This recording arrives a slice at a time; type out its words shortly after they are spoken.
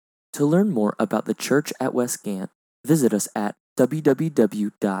To learn more about the Church at West Gant, visit us at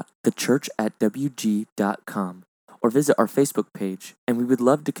www.thechurchatwg.com or visit our Facebook page, and we would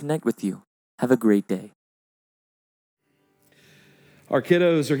love to connect with you. Have a great day. Our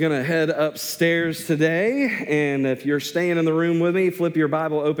kiddos are going to head upstairs today, and if you're staying in the room with me, flip your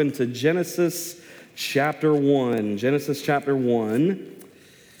Bible open to Genesis chapter 1. Genesis chapter 1,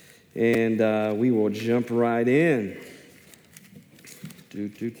 and we will jump right in.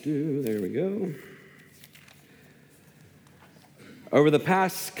 There we go. Over the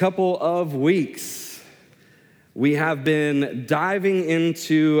past couple of weeks, we have been diving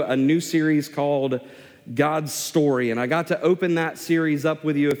into a new series called God's Story. And I got to open that series up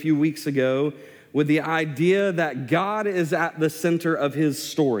with you a few weeks ago with the idea that God is at the center of his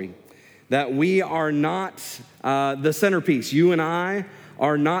story, that we are not the centerpiece. You and I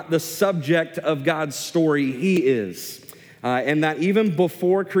are not the subject of God's story. He is. And that even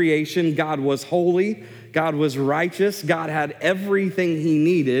before creation, God was holy, God was righteous, God had everything he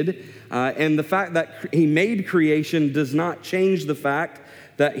needed. And the fact that he made creation does not change the fact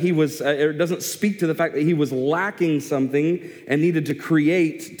that he was, it doesn't speak to the fact that he was lacking something and needed to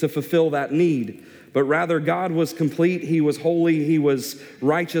create to fulfill that need. But rather, God was complete, he was holy, he was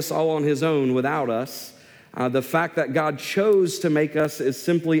righteous all on his own without us. The fact that God chose to make us is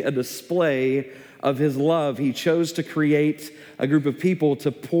simply a display of his love. He chose to create a group of people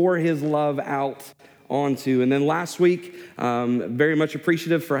to pour his love out onto. And then last week, very much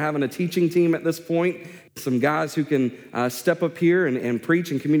appreciative for having a teaching team at this point, some guys who can step up here and preach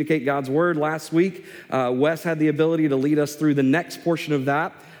and communicate God's word. Last week, Wes had the ability to lead us through the next portion of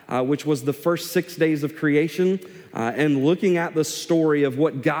that, which was the first 6 days of creation, and looking at the story of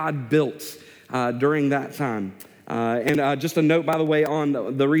what God built during that time. And just a note, by the way,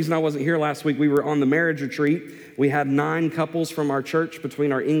 on the reason I wasn't here last week, we were on the marriage retreat. We had 9 couples from our church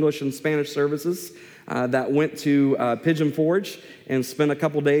between our English and Spanish services that went to Pigeon Forge and spent a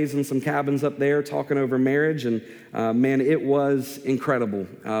couple days in some cabins up there talking over marriage. And man, it was incredible.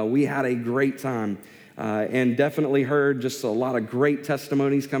 We had a great time and definitely heard just a lot of great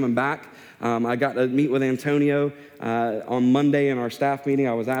testimonies coming back. I got to meet with Antonio on Monday in our staff meeting.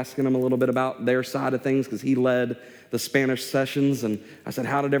 I was asking him a little bit about their side of things because he led the Spanish sessions. And I said,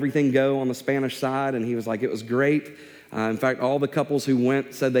 how did everything go on the Spanish side? And he was like, it was great. In fact, all the couples who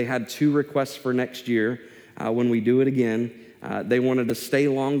went said they had 2 requests for next year when we do it again. They wanted to stay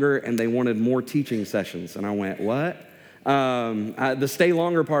longer and they wanted more teaching sessions. And I went, what? The stay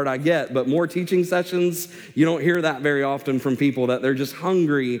longer part I get, but more teaching sessions, you don't hear that very often from people, that they're just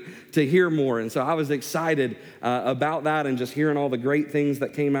hungry to hear more. And so I was excited about that and just hearing all the great things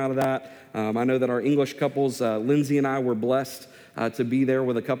that came out of that. I know that our English couples, Lindsay and I, were blessed to be there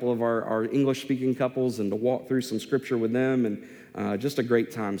with a couple of our English-speaking couples and to walk through some scripture with them, and just a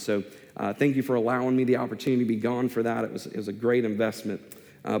great time. So thank you for allowing me the opportunity to be gone for that. It was a great investment.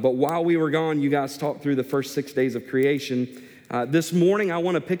 But while we were gone, you guys talked through the first 6 days of creation. This morning, I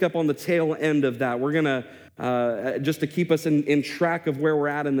want to pick up on the tail end of that. We're going to, just to keep us in track of where we're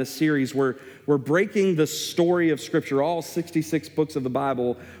at in this series, we're breaking the story of Scripture, all 66 books of the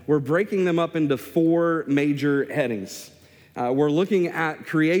Bible. We're breaking them up into 4 major headings. We're looking at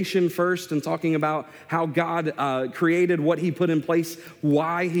creation first and talking about how God created what he put in place,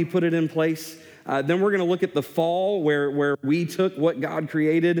 why he put it in place. Then we're going to look at the fall where we took what God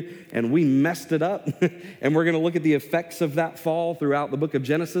created and we messed it up. And we're going to look at the effects of that fall throughout the book of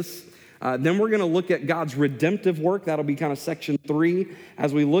Genesis. Then we're going to look at God's redemptive work. That'll be kind of section 3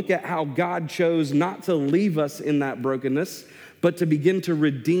 as we look at how God chose not to leave us in that brokenness, but to begin to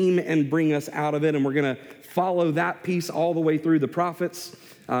redeem and bring us out of it. And we're going to follow that piece all the way through the prophets.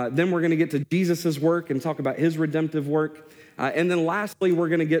 Then we're going to get to Jesus' work and talk about his redemptive work. And then lastly, we're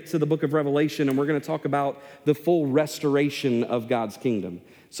going to get to the book of Revelation, and we're going to talk about the full restoration of God's kingdom.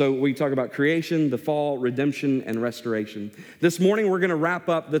 So we talk about creation, the fall, redemption, and restoration. This morning, we're going to wrap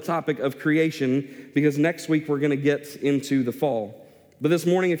up the topic of creation because next week we're going to get into the fall. But this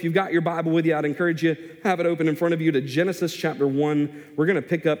morning, if you've got your Bible with you, I'd encourage you, have it open in front of you to Genesis chapter 1. We're going to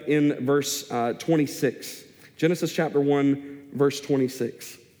pick up in verse 26. Genesis chapter 1, verse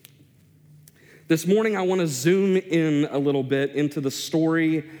 26. This morning, I want to zoom in a little bit into the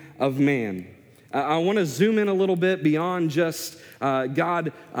story of man. I want to zoom in a little bit beyond just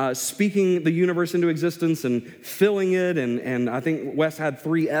God speaking the universe into existence and filling it. And I think Wes had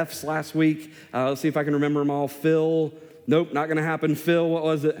 3 F's last week. Let's see if I can remember them all. Fill. Nope, not going to happen. Fill. What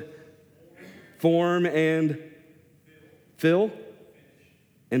was it? Form and fill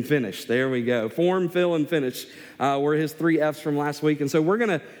and finish. There we go. Form, fill, and finish were his 3 F's from last week. And so we're going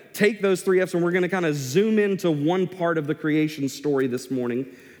to take those 3 F's and we're going to kind of zoom into one part of the creation story this morning.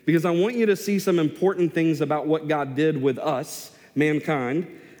 because I want you to see some important things about what God did with us, mankind,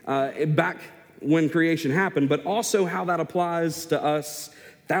 back when creation happened, but also how that applies to us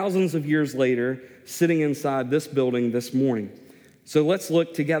thousands of years later, sitting inside this building this morning. So let's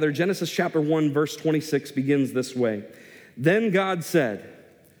look together. Genesis chapter 1, verse 26 begins this way. Then God said,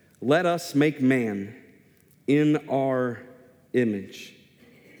 "Let us make man in our image,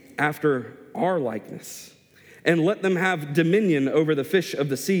 after our likeness, and let them have dominion over the fish of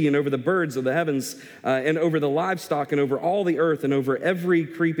the sea and over the birds of the heavens and over the livestock and over all the earth and over every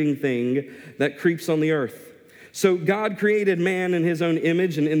creeping thing that creeps on the earth." So God created man in his own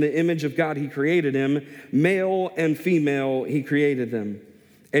image, and in the image of God he created him. Male and female he created them.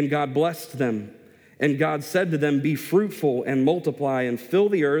 And God blessed them. And God said to them, "Be fruitful and multiply and fill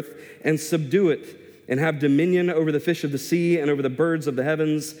the earth and subdue it, and have dominion over the fish of the sea and over the birds of the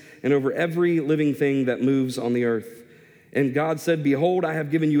heavens and over every living thing that moves on the earth." And God said, "Behold, I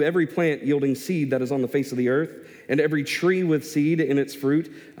have given you every plant yielding seed that is on the face of the earth, and every tree with seed in its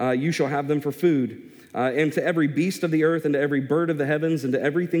fruit. You shall have them for food. And to every beast of the earth, and to every bird of the heavens, and to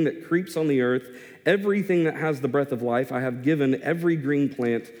everything that creeps on the earth, everything that has the breath of life, I have given every green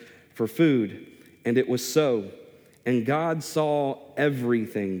plant for food." And it was so. And God saw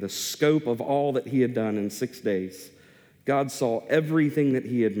everything, the scope of all that he had done in 6 days. God saw everything that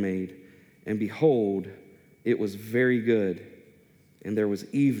he had made, and behold, it was very good. And there was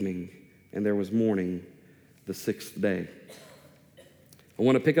evening, and there was morning, the sixth day. I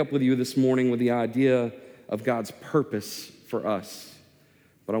want to pick up with you this morning with the idea of God's purpose for us.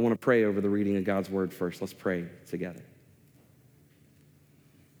 But I want to pray over the reading of God's word first. Let's pray together.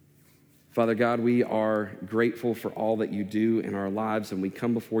 Father God, we are grateful for all that you do in our lives, and we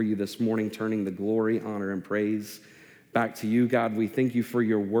come before you this morning turning the glory, honor, and praise back to you. God, we thank you for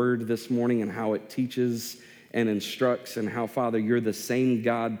your word this morning and how it teaches and instructs, and how, Father, you're the same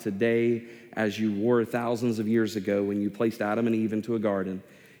God today as you were thousands of years ago when you placed Adam and Eve into a garden.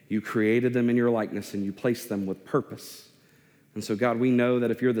 You created them in your likeness, and you placed them with purpose. And so, God, we know that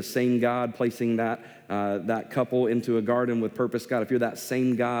if you're the same God placing that couple into a garden with purpose, God, if you're that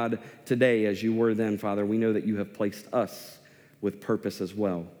same God today as you were then, Father, we know that you have placed us with purpose as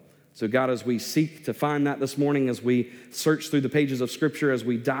well. So, God, as we seek to find that this morning, as we search through the pages of Scripture, as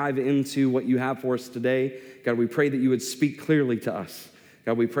we dive into what you have for us today, God, we pray that you would speak clearly to us.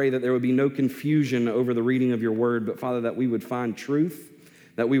 God, we pray that there would be no confusion over the reading of your word, but, Father, that we would find truth,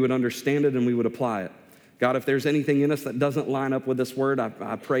 that we would understand it, and we would apply it. God, if there's anything in us that doesn't line up with this word,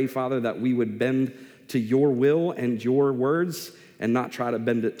 I pray, Father, that we would bend to your will and your words and not try to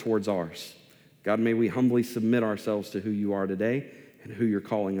bend it towards ours. God, may we humbly submit ourselves to who you are today and who you're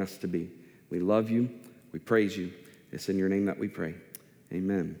calling us to be. We love you. We praise you. It's in your name that we pray.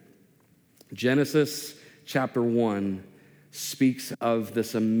 Amen. Genesis chapter 1 speaks of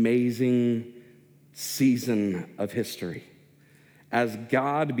this amazing season of history. As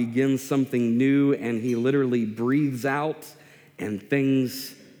God begins something new and he literally breathes out and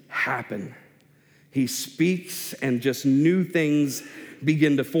things happen. He speaks and just new things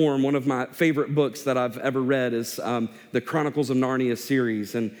begin to form. One of my favorite books that I've ever read is the Chronicles of Narnia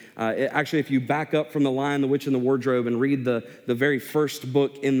series. And actually, if you back up from The Lion, the Witch, and the Wardrobe and read the very first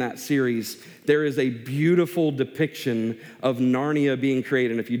book in that series, there is a beautiful depiction of Narnia being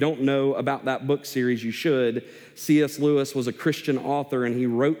created. And if you don't know about that book series, you should. C.S. Lewis was a Christian author, and he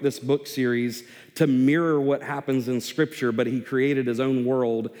wrote this book series to mirror what happens in Scripture, but he created his own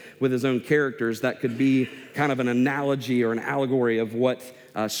world with his own characters that could be kind of an analogy or an allegory of what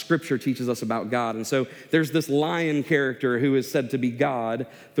Scripture teaches us about God. And so there's this lion character who is said to be God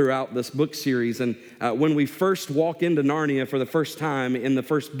throughout this book series. And when we first walk into Narnia for the first time in the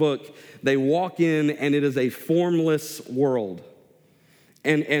first book, they walk in and it is a formless world.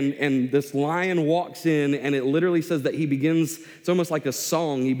 And this lion walks in, and it literally says that he begins, it's almost like a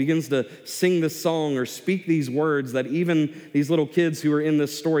song. He begins to sing this song or speak these words that even these little kids who are in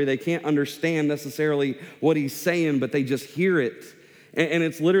this story, they can't understand necessarily what he's saying, but they just hear it. And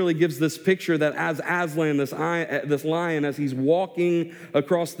it literally gives this picture that as Aslan, this lion, as he's walking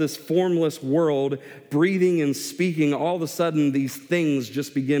across this formless world, breathing and speaking, all of a sudden these things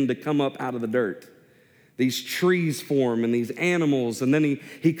just begin to come up out of the dirt. These trees form and these animals, and then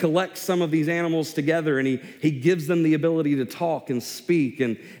he collects some of these animals together, and he gives them the ability to talk and speak,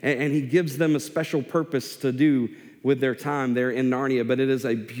 and he gives them a special purpose to do with their time there in Narnia. But it is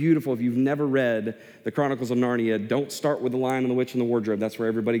a beautiful, if you've never read the Chronicles of Narnia, don't start with The Lion and the Witch and the Wardrobe. That's where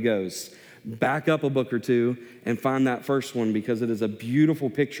everybody goes. Back up a book or two and find that first one, because it is a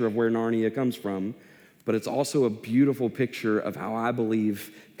beautiful picture of where Narnia comes from. But it's also a beautiful picture of how I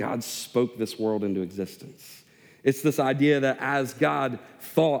believe God spoke this world into existence. It's this idea that as God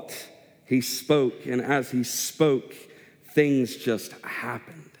thought, he spoke, and as he spoke, things just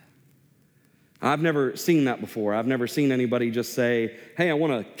happened. I've never seen that before. I've never seen anybody just say, hey, I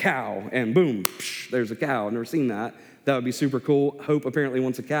want a cow, and boom, psh, there's a cow. I've never seen that. That would be super cool. Hope apparently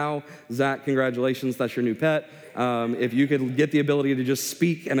wants a cow. Zach, congratulations, that's your new pet. If you could get the ability to just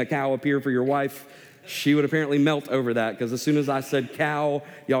speak and a cow appear for your wife, she would apparently melt over that, because as soon as I said cow,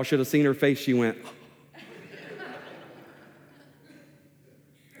 y'all should have seen her face. She went,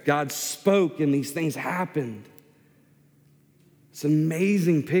 God spoke and these things happened. It's an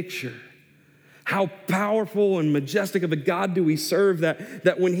amazing picture. How powerful and majestic of a God do we serve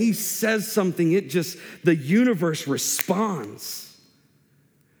that when he says something, the universe responds.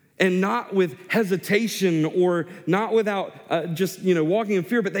 And not with hesitation or not without walking in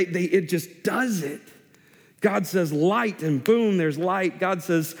fear, but it just does it. God says light, and boom, there's light. God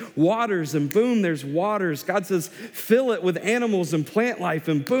says waters, and boom, there's waters. God says fill it with animals and plant life,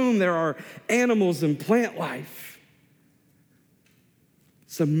 and boom, there are animals and plant life.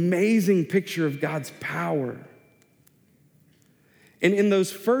 It's an amazing picture of God's power. And in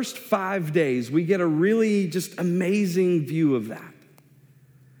those first 5 days, we get a really just amazing view of that.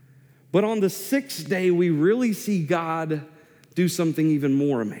 But on the 6th day, we really see God do something even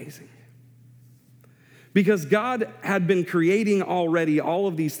more amazing. Because God had been creating already all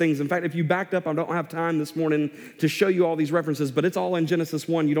of these things. In fact, if you backed up, I don't have time this morning to show you all these references, but it's all in Genesis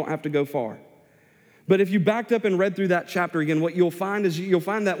 1. You don't have to go far. But if you backed up and read through that chapter again, what you'll find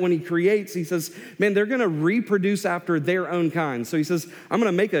that when he creates, he says, man, they're going to reproduce after their own kind. So he says, I'm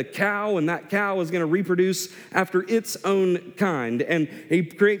going to make a cow, and that cow is going to reproduce after its own kind. And he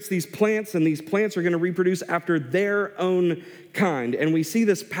creates these plants, and these plants are going to reproduce after their own kind. And we see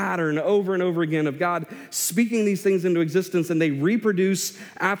this pattern over and over again of God speaking these things into existence, and they reproduce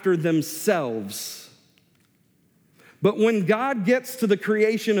after themselves. But when God gets to the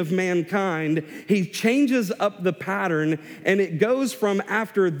creation of mankind, he changes up the pattern, and it goes from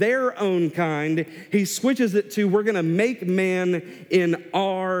after their own kind, he switches it to we're going to make man in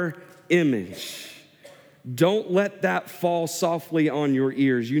our image. Don't let that fall softly on your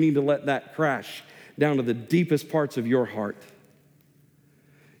ears. You need to let that crash down to the deepest parts of your heart.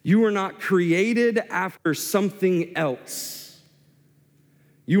 You were not created after something else.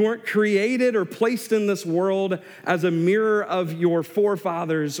 You weren't created or placed in this world as a mirror of your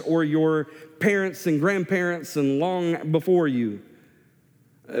forefathers or your parents and grandparents and long before you.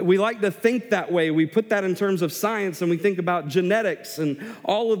 We like to think that way. We put that in terms of science, and we think about genetics and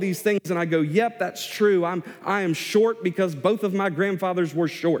all of these things, and I go, yep, that's true. I am short because both of my grandfathers were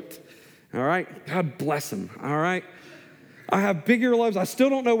short. All right? God bless them. All right? I have big earlobes. I still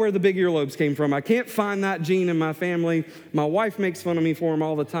don't know where the big earlobes came from. I can't find that gene in my family. My wife makes fun of me for them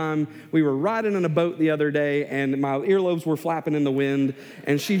all the time. We were riding in a boat the other day, and my earlobes were flapping in the wind,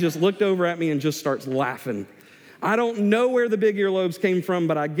 and she just looked over at me and just starts laughing. I don't know where the big earlobes came from,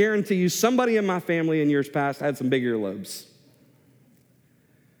 but I guarantee you somebody in my family in years past had some big earlobes.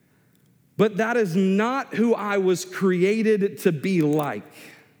 But that is not who I was created to be like.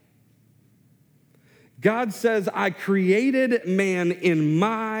 God says, I created man in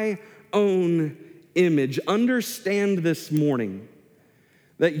my own image. Understand this morning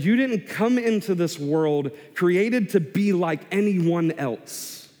that you didn't come into this world created to be like anyone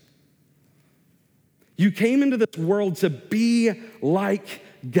else. You came into this world to be like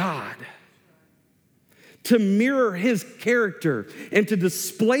God, to mirror his character and to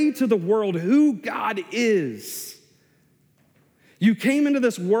display to the world who God is. You came into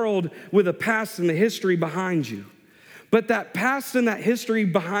this world with a past and a history behind you. But that past and that history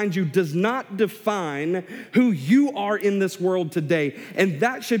behind you does not define who you are in this world today. And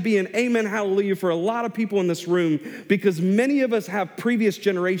that should be an amen, hallelujah for a lot of people in this room, because many of us have previous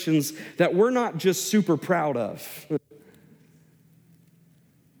generations that we're not just super proud of.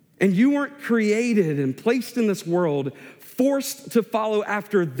 And you weren't created and placed in this world forced to follow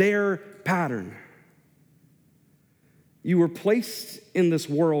after their pattern. You were placed in this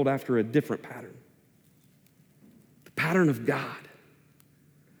world after a different pattern. The pattern of God.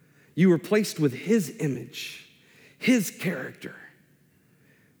 You were placed with his image, his character.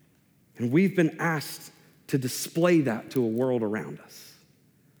 And we've been asked to display that to a world around us.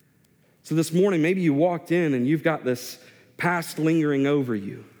 So this morning, maybe you walked in and you've got this past lingering over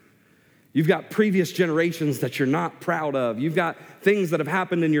you. You've got previous generations that you're not proud of. You've got things that have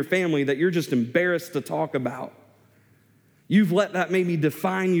happened in your family that you're just embarrassed to talk about. You've let that maybe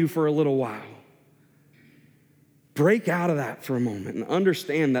define you for a little while. Break out of that for a moment and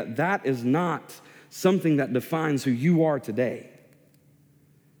understand that that is not something that defines who you are today.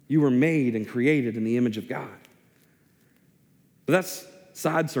 You were made and created in the image of God. But that's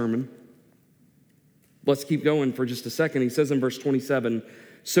side sermon. Let's keep going for just a second. He says in verse 27,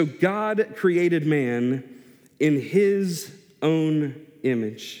 so God created man in his own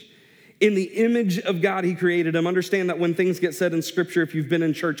image. In the image of God, he created him. Understand that when things get said in Scripture, if you've been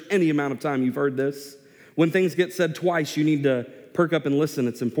in church any amount of time, you've heard this. When things get said twice, you need to perk up and listen.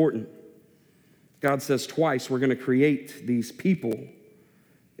 It's important. God says twice, we're going to create these people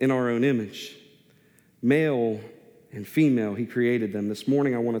in our own image. Male and female, he created them. This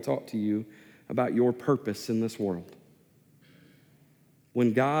morning, I want to talk to you about your purpose in this world.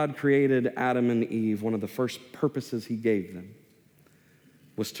 When God created Adam and Eve, one of the first purposes he gave them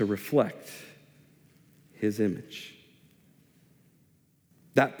was to reflect his image.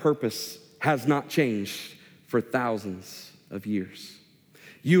 That purpose has not changed for thousands of years.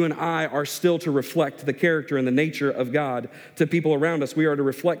 You and I are still to reflect the character and the nature of God to people around us. We are to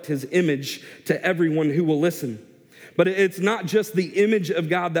reflect his image to everyone who will listen. But it's not just the image of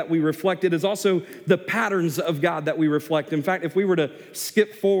God that we reflect, it is also the patterns of God that we reflect. In fact, if we were to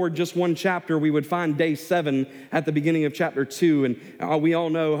skip forward just one chapter, we would find day 7 at the beginning of chapter 2. And we all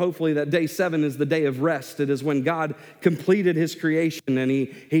know, hopefully, that day 7 is the day of rest. It is when God completed his creation and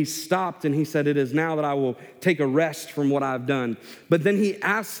he stopped and he said, it is now that I will take a rest from what I've done. But then he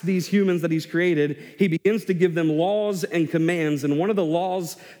asks these humans that he's created, he begins to give them laws and commands. And one of the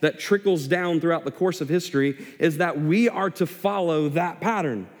laws that trickles down throughout the course of history is that we are to follow that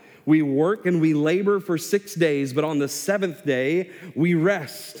pattern. We work and we labor for 6 days, but on the 7th day, we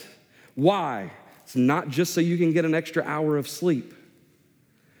rest. Why? It's not just so you can get an extra hour of sleep.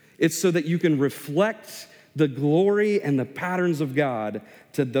 It's so that you can reflect the glory and the patterns of God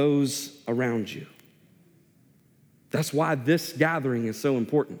to those around you. That's why this gathering is so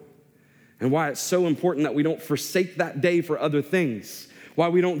important, and why it's so important that we don't forsake that day for other things, why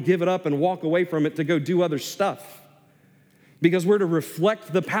we don't give it up and walk away from it to go do other stuff. Because we're to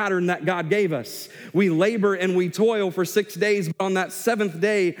reflect the pattern that God gave us. We labor and we toil for 6 days, but on that 7th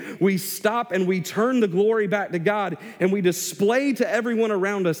day, we stop and we turn the glory back to God, and we display to everyone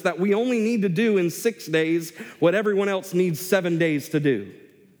around us that we only need to do in 6 days what everyone else needs 7 days to do.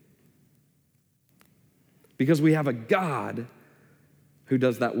 Because we have a God who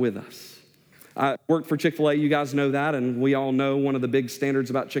does that with us. I worked for Chick-fil-A, you guys know that, and we all know one of the big standards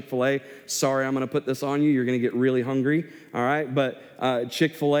about Chick-fil-A. Sorry, I'm going to put this on you. You're going to get really hungry, all right? But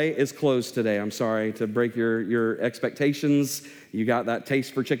Chick-fil-A is closed today. I'm sorry to break your expectations. You got that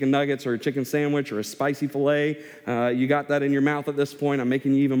taste for chicken nuggets or a chicken sandwich or a spicy filet. You got that in your mouth at this point. I'm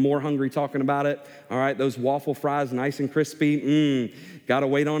making you even more hungry talking about it, all right? Those waffle fries, nice and crispy. Got to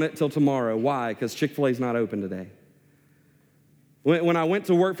wait on it till tomorrow. Why? Because Chick-fil-A is not open today. When I went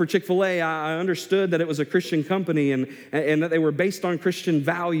to work for Chick-fil-A, I understood that it was a Christian company and that they were based on Christian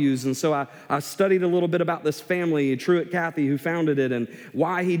values. And so I studied a little bit about this family, Truett Cathy, who founded it, and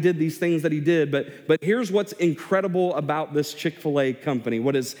why he did these things that he did. But here's what's incredible about this Chick-fil-A company.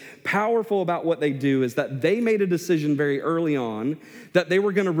 What is powerful about what they do is that they made a decision very early on that they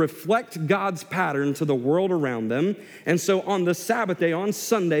were going to reflect God's pattern to the world around them. And so on the Sabbath day, on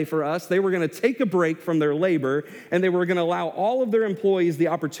Sunday for us, they were going to take a break from their labor, and they were going to allow all of their employees the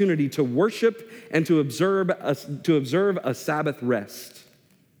opportunity to worship and to observe a Sabbath rest.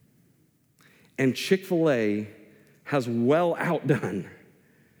 And Chick-fil-A has well outdone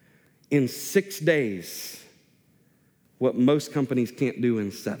in 6 days what most companies can't do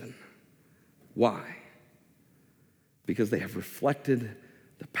in 7. Why? Because they have reflected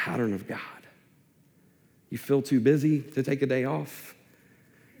the pattern of God. You feel too busy to take a day off?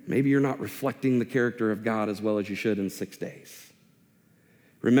 Maybe you're not reflecting the character of God as well as you should in 6 days.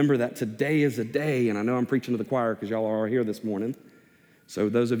 Remember that today is a day, and I know I'm preaching to the choir because y'all are here this morning. So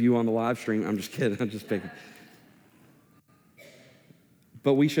those of you on the live stream, I'm just kidding, I'm just picking.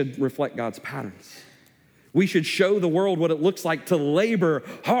 But we should reflect God's patterns. We should show the world what it looks like to labor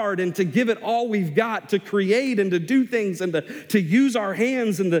hard and to give it all we've got, to create and to do things and to use our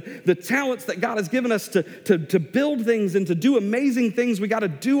hands and the talents that God has given us to build things and to do amazing things. We got to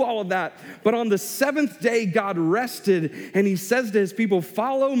do all of that. But on the 7th day, God rested, and he says to his people,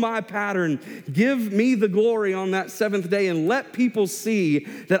 follow my pattern. Give me the glory on that 7th day and let people see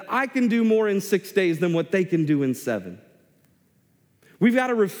that I can do more in 6 days than what they can do in 7. We've got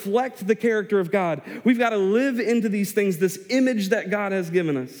to reflect the character of God. We've got to live into these things, this image that God has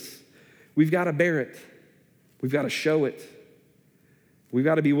given us. We've got to bear it. We've got to show it. We've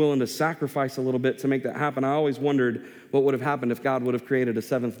got to be willing to sacrifice a little bit to make that happen. I always wondered what would have happened if God would have created a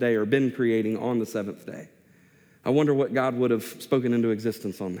 7th day or been creating on the 7th day. I wonder what God would have spoken into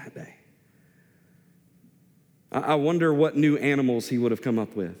existence on that day. I wonder what new animals he would have come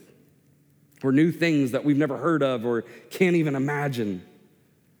up with. or new things that we've never heard of or can't even imagine.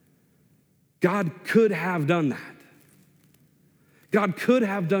 God could have done that. God could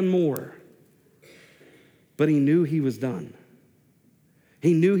have done more, but he knew he was done.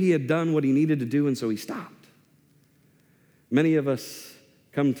 He knew he had done what he needed to do, and so he stopped. Many of us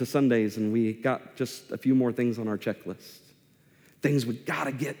come to Sundays and we got just a few more things on our checklist, things we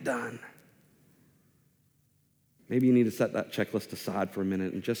gotta get done. Maybe you need to set that checklist aside for a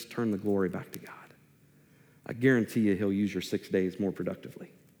minute and just turn the glory back to God. I guarantee you he'll use your 6 days more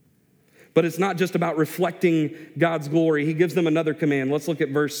productively. But it's not just about reflecting God's glory. He gives them another command. Let's look at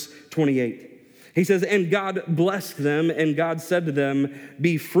verse 28. He says, and God blessed them, and God said to them,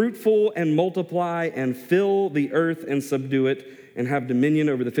 be fruitful and multiply and fill the earth and subdue it and have dominion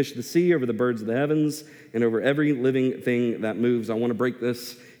over the fish of the sea, over the birds of the heavens, and over every living thing that moves. I want to break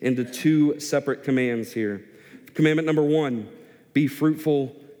this into two separate commands here. Commandment number 1, be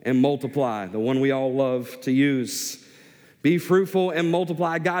fruitful and multiply, the one we all love to use. Be fruitful and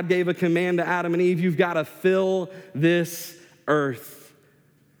multiply. God gave a command to Adam and Eve. You've got to fill this earth.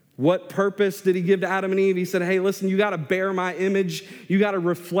 What purpose did he give to Adam and Eve? He said, hey, listen, you got to bear my image. You got to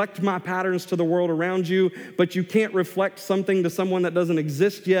reflect my patterns to the world around you, but you can't reflect something to someone that doesn't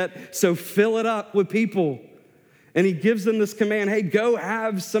exist yet, so fill it up with people. And he gives them this command, hey, go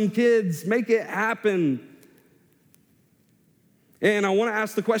have some kids, make it happen. And I want to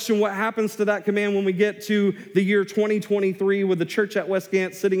ask the question, what happens to that command when we get to the year 2023 with the church at West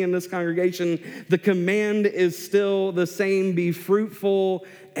Gant sitting in this congregation? The command is still the same, be fruitful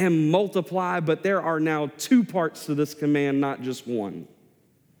and multiply, but there are now two parts to this command, not just one.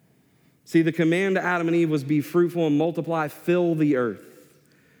 See, the command to Adam and Eve was be fruitful and multiply, fill the earth.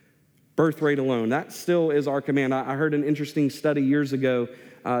 Birth rate alone, that still is our command. I heard an interesting study years ago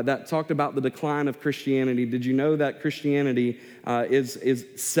that talked about the decline of Christianity. Did you know that Christianity is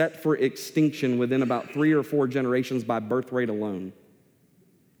set for extinction within about 3 or 4 generations by birth rate alone?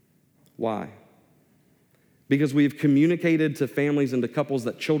 Why? Because we've communicated to families and to couples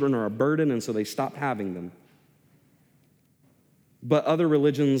that children are a burden, and so they stop having them. But other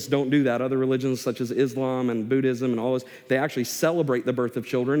religions don't do that. Other religions such as Islam and Buddhism and all this, they actually celebrate the birth of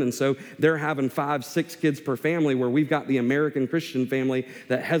children. And so they're having 5, 6 kids per family, where we've got the American Christian family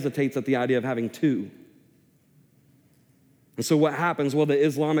that hesitates at the idea of having 2. And so what happens? Well, the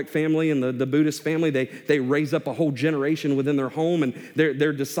Islamic family and the Buddhist family, they raise up a whole generation within their home, and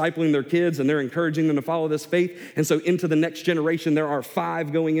they're discipling their kids, and they're encouraging them to follow this faith. And so into the next generation, there are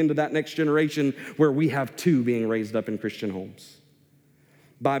 5 going into that next generation, where we have 2 being raised up in Christian homes.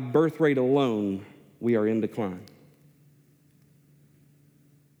 By birth rate alone, we are in decline.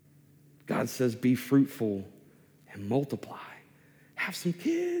 God says, be fruitful and multiply. Have some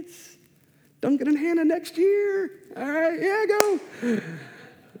kids. Duncan and Hannah next year. All right, yeah, go.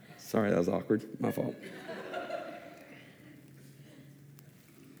 Sorry, that was awkward. My fault.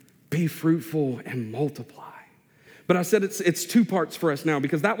 Be fruitful and multiply. But I said it's 2 parts for us now,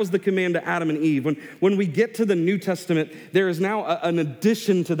 because that was the command to Adam and Eve. When we get to the New Testament, there is now an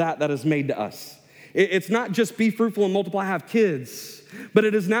addition to that is made to us. It's not just be fruitful and multiply, have kids, but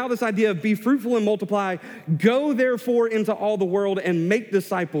it is now this idea of be fruitful and multiply, go therefore into all the world and make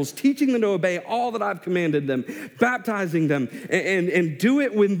disciples, teaching them to obey all that I've commanded them, baptizing them, and do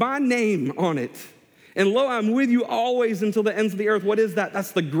it with my name on it. And lo, I'm with you always until the ends of the earth. What is that?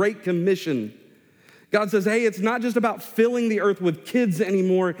 That's the Great Commission. God says, hey, it's not just about filling the earth with kids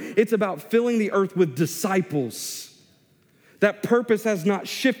anymore. It's about filling the earth with disciples. That purpose has not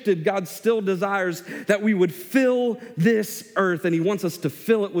shifted. God still desires that we would fill this earth, and he wants us to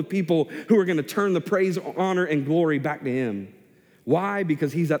fill it with people who are going to turn the praise, honor, and glory back to him. Why?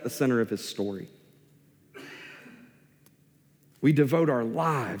 Because he's at the center of his story. We devote our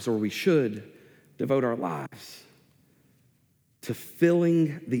lives, or we should devote our lives, to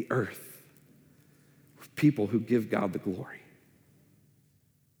filling the earth with people who give God the glory.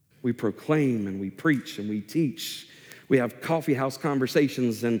 We proclaim and we preach and we teach. We have coffee house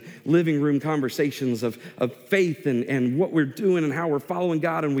conversations and living room conversations of faith and what we're doing and how we're following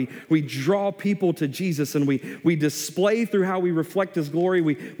God. And we draw people to Jesus, and we display through how we reflect his glory.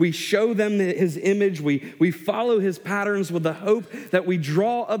 We show them his image. We follow his patterns with the hope that we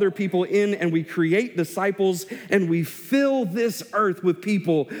draw other people in, and we create disciples, and we fill this earth with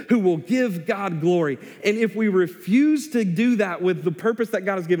people who will give God glory. And if we refuse to do that with the purpose that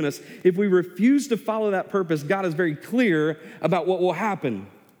God has given us, if we refuse to follow that purpose, God is very clear about what will happen.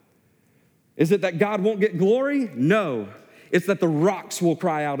 Is it that God won't get glory? No. It's that the rocks will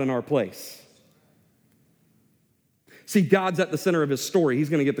cry out in our place. See, God's at the center of his story. He's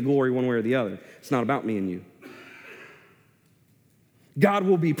going to get the glory one way or the other. It's not about me and you. God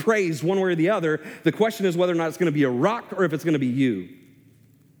will be praised one way or the other. The question is whether or not it's going to be a rock or if it's going to be you.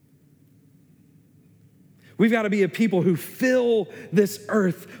 We've got to be a people who fill this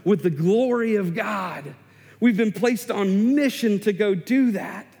earth with the glory of God. We've been placed on mission to go do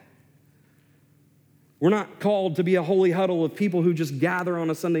that. We're not called to be a holy huddle of people who just gather on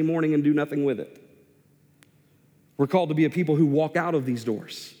a Sunday morning and do nothing with it. We're called to be a people who walk out of these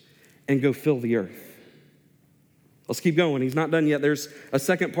doors and go fill the earth. Let's keep going. He's not done yet. There's a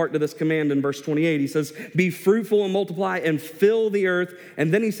second part to this command in verse 28. He says, be fruitful and multiply and fill the earth.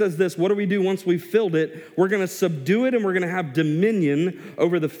 And then he says this, what do we do once we've filled it? We're going to subdue it and we're going to have dominion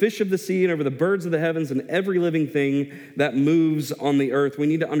over the fish of the sea and over the birds of the heavens and every living thing that moves on the earth. We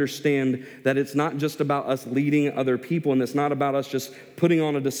need to understand that it's not just about us leading other people, and it's not about us just putting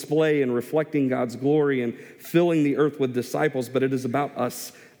on a display and reflecting God's glory and filling the earth with disciples, but it is about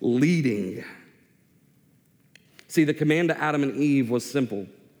us leading. See, the command to Adam and Eve was simple.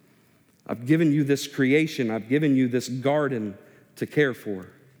 I've given you this creation. I've given you this garden to care for.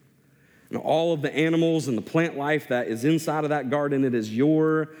 And all of the animals and the plant life that is inside of that garden, it is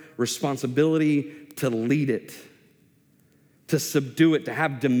your responsibility to lead it, to subdue it, to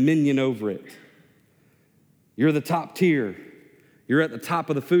have dominion over it. You're the top tier. You're at the top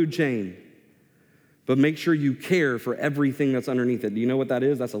of the food chain. But make sure you care for everything that's underneath it. Do you know what that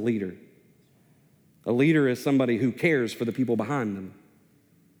is? That's a leader. A leader is somebody who cares for the people behind them.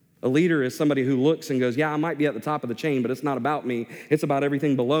 A leader is somebody who looks and goes, yeah, I might be at the top of the chain, but it's not about me. It's about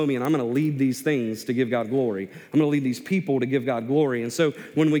everything below me, and I'm going to lead these things to give God glory. I'm going to lead these people to give God glory. And so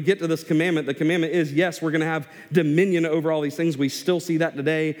when we get to this commandment, the commandment is, yes, we're going to have dominion over all these things. We still see that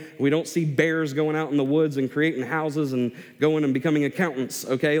today. We don't see bears going out in the woods and creating houses and going and becoming accountants,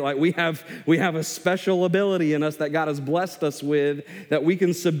 okay? Like we have a special ability in us that God has blessed us with that we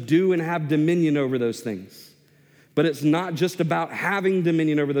can subdue and have dominion over those things. But it's not just about having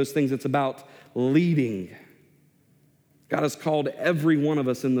dominion over those things, it's about leading. God has called every one of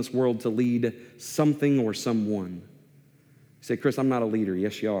us in this world to lead something or someone. You say, Chris, I'm not a leader.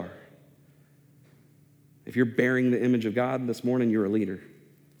 Yes, you are. If you're bearing the image of God this morning, you're a leader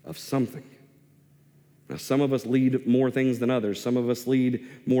of something. Now, some of us lead more things than others. Some of us lead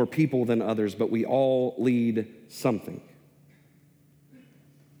more people than others, but we all lead something.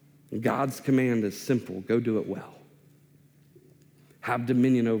 God's command is simple. Go do it well. Have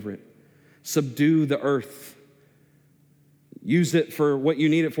dominion over it. Subdue the earth. Use it for what you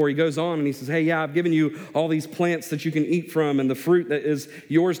need it for. He goes on and he says, hey, yeah, I've given you all these plants that you can eat from and the fruit that is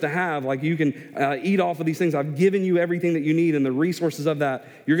yours to have. Like you can eat off of these things. I've given you everything that you need and the resources of that.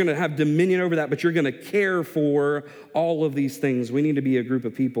 You're going to have dominion over that, but you're going to care for all of these things. We need to be a group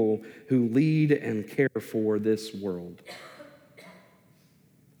of people who lead and care for this world.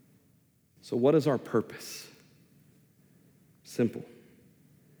 So what is our purpose? Simple.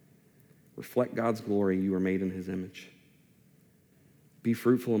 Reflect God's glory. You are made in his image. Be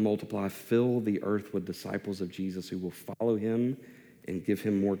fruitful and multiply. Fill the earth with disciples of Jesus who will follow him and give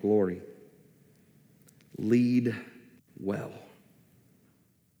him more glory. Lead well.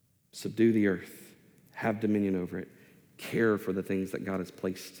 Subdue the earth. Have dominion over it. Care for the things that God has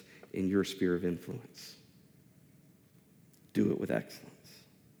placed in your sphere of influence. Do it with excellence.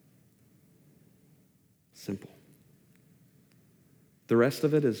 Simple. The rest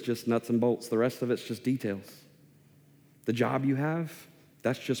of it is just nuts and bolts. The rest of it's just details. The job you have,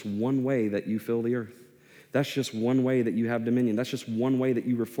 that's just one way that you fill the earth. That's just one way that you have dominion. That's just one way that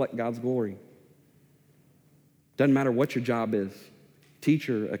you reflect God's glory. Doesn't matter what your job is.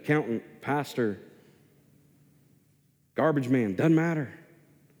 Teacher, accountant, pastor, garbage man, doesn't matter.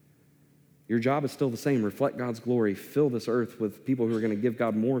 Your job is still the same. Reflect God's glory. Fill this earth with people who are going to give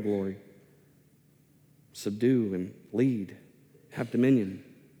God more glory. Subdue and lead. Have dominion.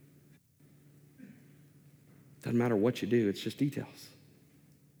 Doesn't matter what you do, it's just details.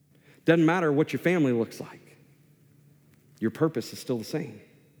 Doesn't matter what your family looks like. Your purpose is still the same.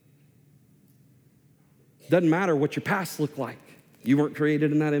 Doesn't matter what your past looked like. You weren't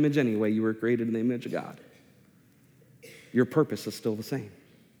created in that image anyway. You were created in the image of God. Your purpose is still the same.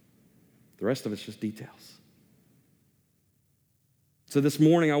 The rest of it's just details. So this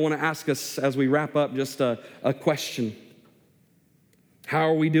morning, I want to ask us as we wrap up just a question. How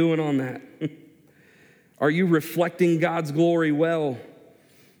are we doing on that? Are you reflecting God's glory well?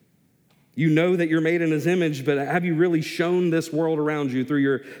 You know that you're made in his image, but have you really shown this world around you through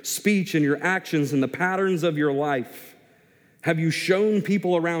your speech and your actions and the patterns of your life? Have you shown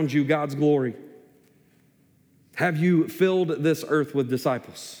people around you God's glory? Have you filled this earth with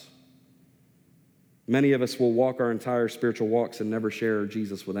disciples? Many of us will walk our entire spiritual walks and never share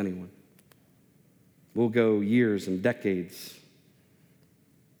Jesus with anyone. We'll go years and decades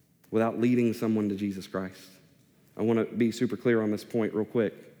without leading someone to Jesus Christ. I want to be super clear on this point real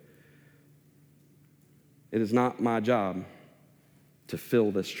quick. It is not my job to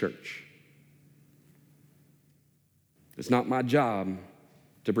fill this church. It's not my job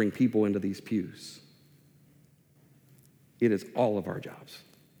to bring people into these pews. It is all of our jobs.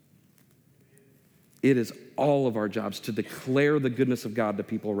 It is all of our jobs to declare the goodness of God to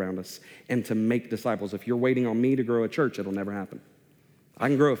people around us and to make disciples. If you're waiting on me to grow a church, it'll never happen. I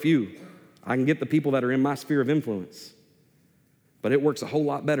can grow a few. I can get the people that are in my sphere of influence. But it works a whole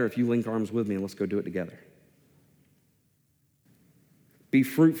lot better if you link arms with me and let's go do it together. Be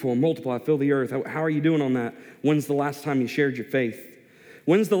fruitful, multiply, fill the earth. How are you doing on that? When's the last time you shared your faith?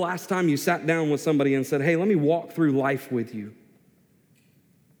 When's the last time you sat down with somebody and said, hey, let me walk through life with you?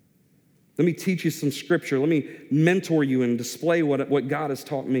 Let me teach you some scripture. Let me mentor you and display what God has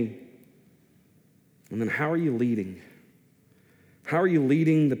taught me. And then how are you leading? How are you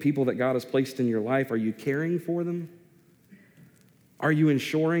leading the people that God has placed in your life? Are you caring for them? Are you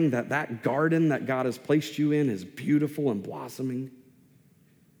ensuring that that garden that God has placed you in is beautiful and blossoming?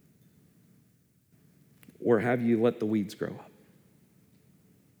 Or have you let the weeds grow up?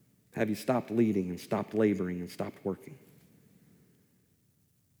 Have you stopped leading and stopped laboring and stopped working?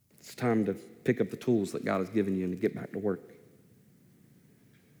 It's time to pick up the tools that God has given you and to get back to work.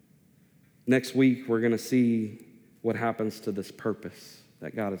 Next week, we're going to see what happens to this purpose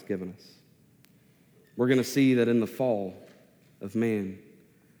that God has given us. We're going to see that in the fall of man,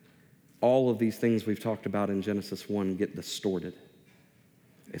 all of these things we've talked about in Genesis 1 get distorted.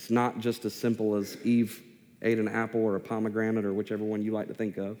 It's not just as simple as Eve ate an apple or a pomegranate or whichever one you like to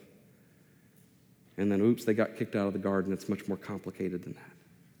think of. And then, oops, they got kicked out of the garden. It's much more complicated than that.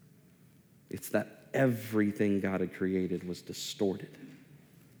 It's that everything God had created was distorted.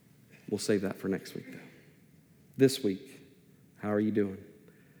 We'll save that for next week, though. This week, how are you doing?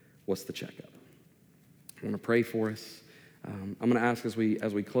 What's the checkup? I want to pray for us. I'm going to ask as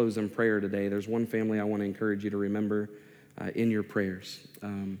we close in prayer today, there's one family I want to encourage you to remember in your prayers.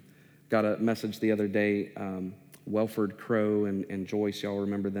 Got a message the other day, Welford Crow and Joyce, y'all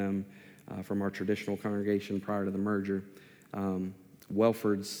remember them from our traditional congregation prior to the merger.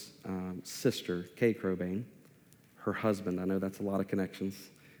 Welford's sister, Kay Crowbane, her husband, I know that's a lot of connections,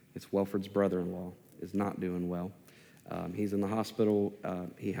 it's Welford's brother-in-law, is not doing well. He's in the hospital.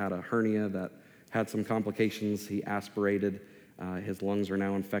 He had a hernia that had some complications. He aspirated. His lungs are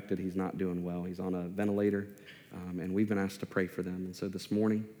now infected. He's not doing well. He's on a ventilator, and we've been asked to pray for them. And so this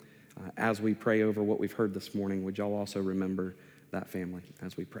morning, as we pray over what we've heard this morning, would y'all also remember that family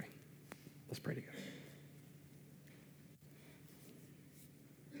as we pray? Let's pray together.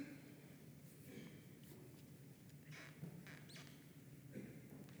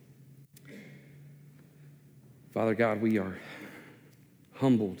 Father God, we are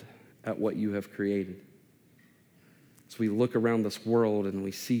humbled at what you have created. As we look around this world and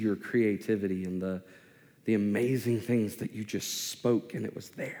we see your creativity and the amazing things that you just spoke and it was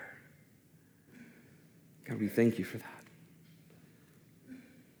there. God, we thank you for that.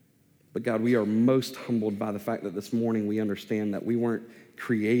 But God, we are most humbled by the fact that this morning we understand that we weren't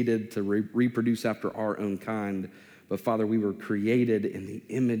created to reproduce after our own kind, but Father, we were created in the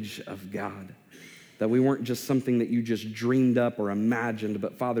image of God. That we weren't just something that you just dreamed up or imagined,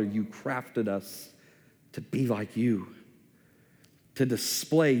 but Father, you crafted us to be like you, to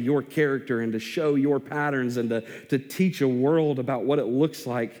display your character and to show your patterns and to teach a world about what it looks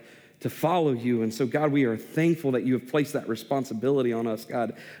like to follow you. And so, God, we are thankful that you have placed that responsibility on us,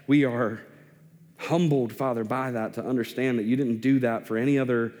 God. We are humbled, Father, by that to understand that you didn't do that for any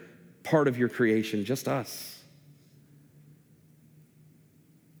other part of your creation, just us.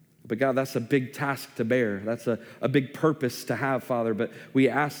 But God, that's a big task to bear. That's a big purpose to have, Father. But we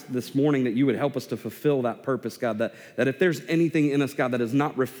ask this morning that you would help us to fulfill that purpose, God, that if there's anything in us, God, that is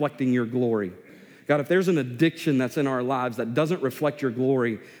not reflecting your glory, God, if there's an addiction that's in our lives that doesn't reflect your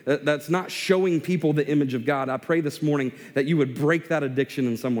glory, that's not showing people the image of God, I pray this morning that you would break that addiction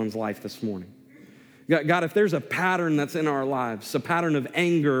in someone's life this morning. God, if there's a pattern that's in our lives, a pattern of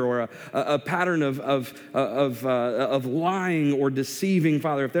anger or a pattern of lying or deceiving,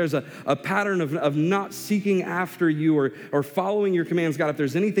 Father, if there's a pattern of not seeking after you or following your commands, God, if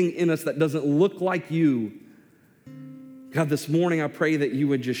there's anything in us that doesn't look like you, God, this morning I pray that you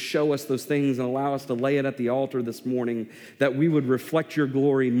would just show us those things and allow us to lay it at the altar this morning, that we would reflect your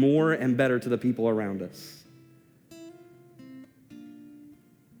glory more and better to the people around us.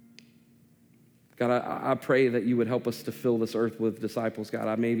 God, I pray that you would help us to fill this earth with disciples.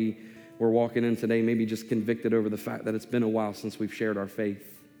 God, maybe we're walking in today, maybe just convicted over the fact that it's been a while since we've shared our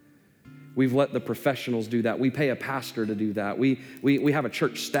faith. We've let the professionals do that. We pay a pastor to do that. We have a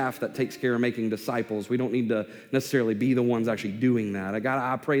church staff that takes care of making disciples. We don't need to necessarily be the ones actually doing that. God,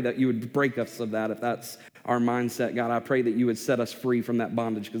 I pray that you would break us of that if that's our mindset. God, I pray that you would set us free from that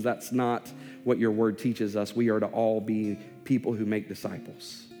bondage, because that's not what your word teaches us. We are to all be people who make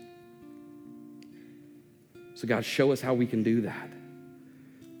disciples. So God, show us how we can do that.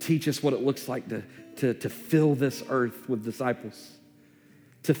 Teach us what it looks like to fill this earth with disciples,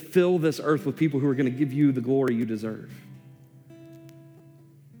 to fill this earth with people who are going to give you the glory you deserve.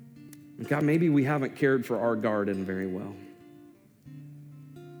 And God, maybe we haven't cared for our garden very well.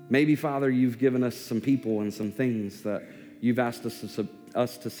 Maybe, Father, you've given us some people and some things that you've asked us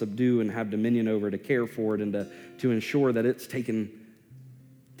to subdue and have dominion over, to care for it and to ensure that it's taken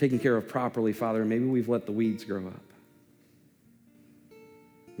care of properly, Father. Maybe we've let the weeds grow up.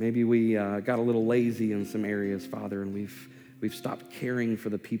 Maybe we got a little lazy in some areas, Father, and we've stopped caring for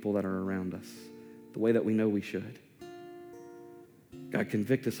the people that are around us the way that we know we should. God,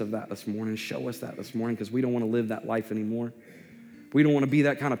 convict us of that this morning. Show us that this morning, because we don't want to live that life anymore. We don't want to be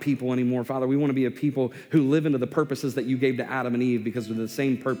that kind of people anymore, Father. We want to be a people who live into the purposes that you gave to Adam and Eve, because they're the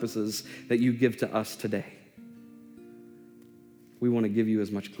same purposes that you give to us today. We want to give you as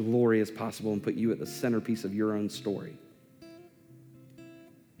much glory as possible and put you at the centerpiece of your own story.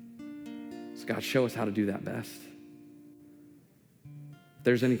 So God, show us how to do that best. If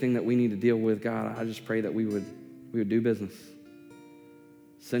there's anything that we need to deal with, God, I just pray that we would do business.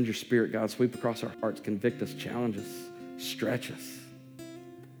 Send your Spirit, God, sweep across our hearts, convict us, challenge us, stretch us.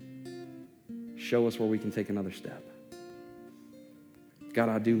 Show us where we can take another step. God,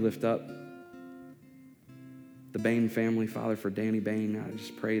 I do lift up the Bain family, Father, for Danny Bain. I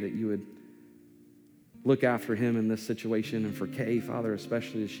just pray that you would look after him in this situation, and for Kay, Father,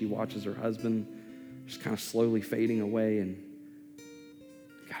 especially as she watches her husband just kind of slowly fading away. And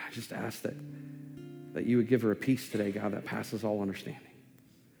God, I just ask that you would give her a peace today, God, that passes all understanding.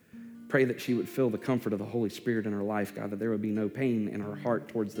 Pray that she would feel the comfort of the Holy Spirit in her life, God, that there would be no pain in her heart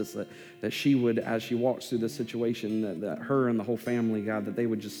towards this, that she would, as she walks through this situation, that her and the whole family, God, that they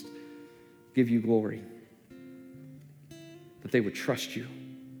would just give you glory, that they would trust you,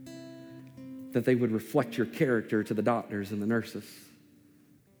 that they would reflect your character to the doctors and the nurses,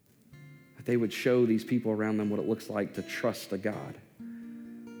 that they would show these people around them what it looks like to trust a God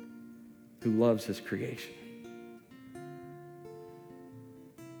who loves his creation.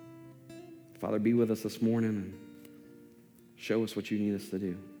 Father, be with us this morning and show us what you need us to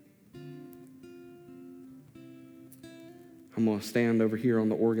do. I'm going to stand over here on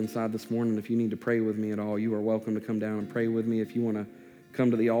the organ side this morning. If you need to pray with me at all, you are welcome to come down and pray with me. If you want to come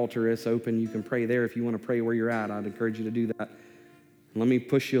to the altar, it's open. You can pray there. If you want to pray where you're at, I'd encourage you to do that. Let me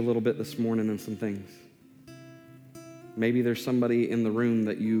push you a little bit this morning in some things. Maybe there's somebody in the room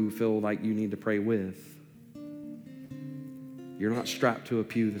that you feel like you need to pray with. You're not strapped to a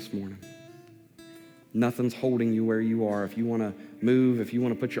pew this morning. Nothing's holding you where you are. If you want to move, if you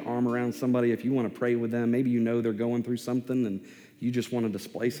want to put your arm around somebody, if you want to pray with them, maybe you know they're going through something and you just want to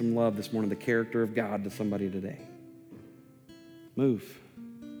display some love this morning, the character of God to somebody today. Move.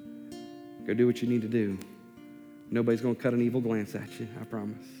 Go do what you need to do. Nobody's going to cut an evil glance at you, I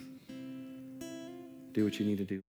promise. Do what you need to do.